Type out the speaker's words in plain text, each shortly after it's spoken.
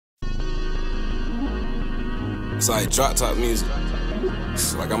It's like drop top music.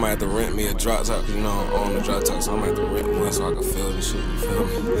 It's like I might have to rent me a drop top, you know, I own a drop top, so I might have to rent one so I can feel this shit, you feel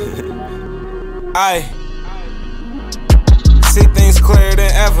me? I see things clearer than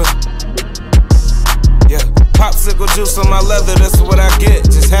ever. Yeah, popsicle juice on my leather, that's what I get.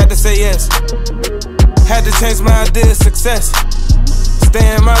 Just had to say yes. Had to change my idea of success.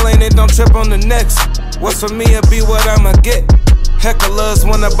 Stay in my lane and don't trip on the next. What's for me will be what I'ma get. Hecklers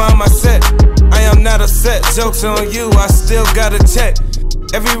wanna buy my set. I am not upset, jokes on you, I still got a check.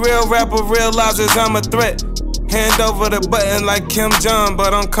 Every real rapper realizes I'm a threat. Hand over the button like Kim Jong,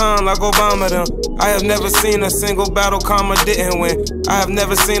 but I'm calm like Obama them. I have never seen a single battle Karma didn't win. I have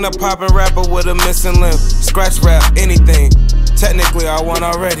never seen a poppin' rapper with a missing limb. Scratch rap, anything. Technically I won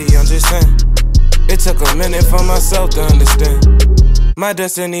already, I'm just saying. It took a minute for myself to understand. My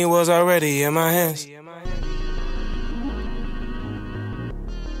destiny was already in my hands.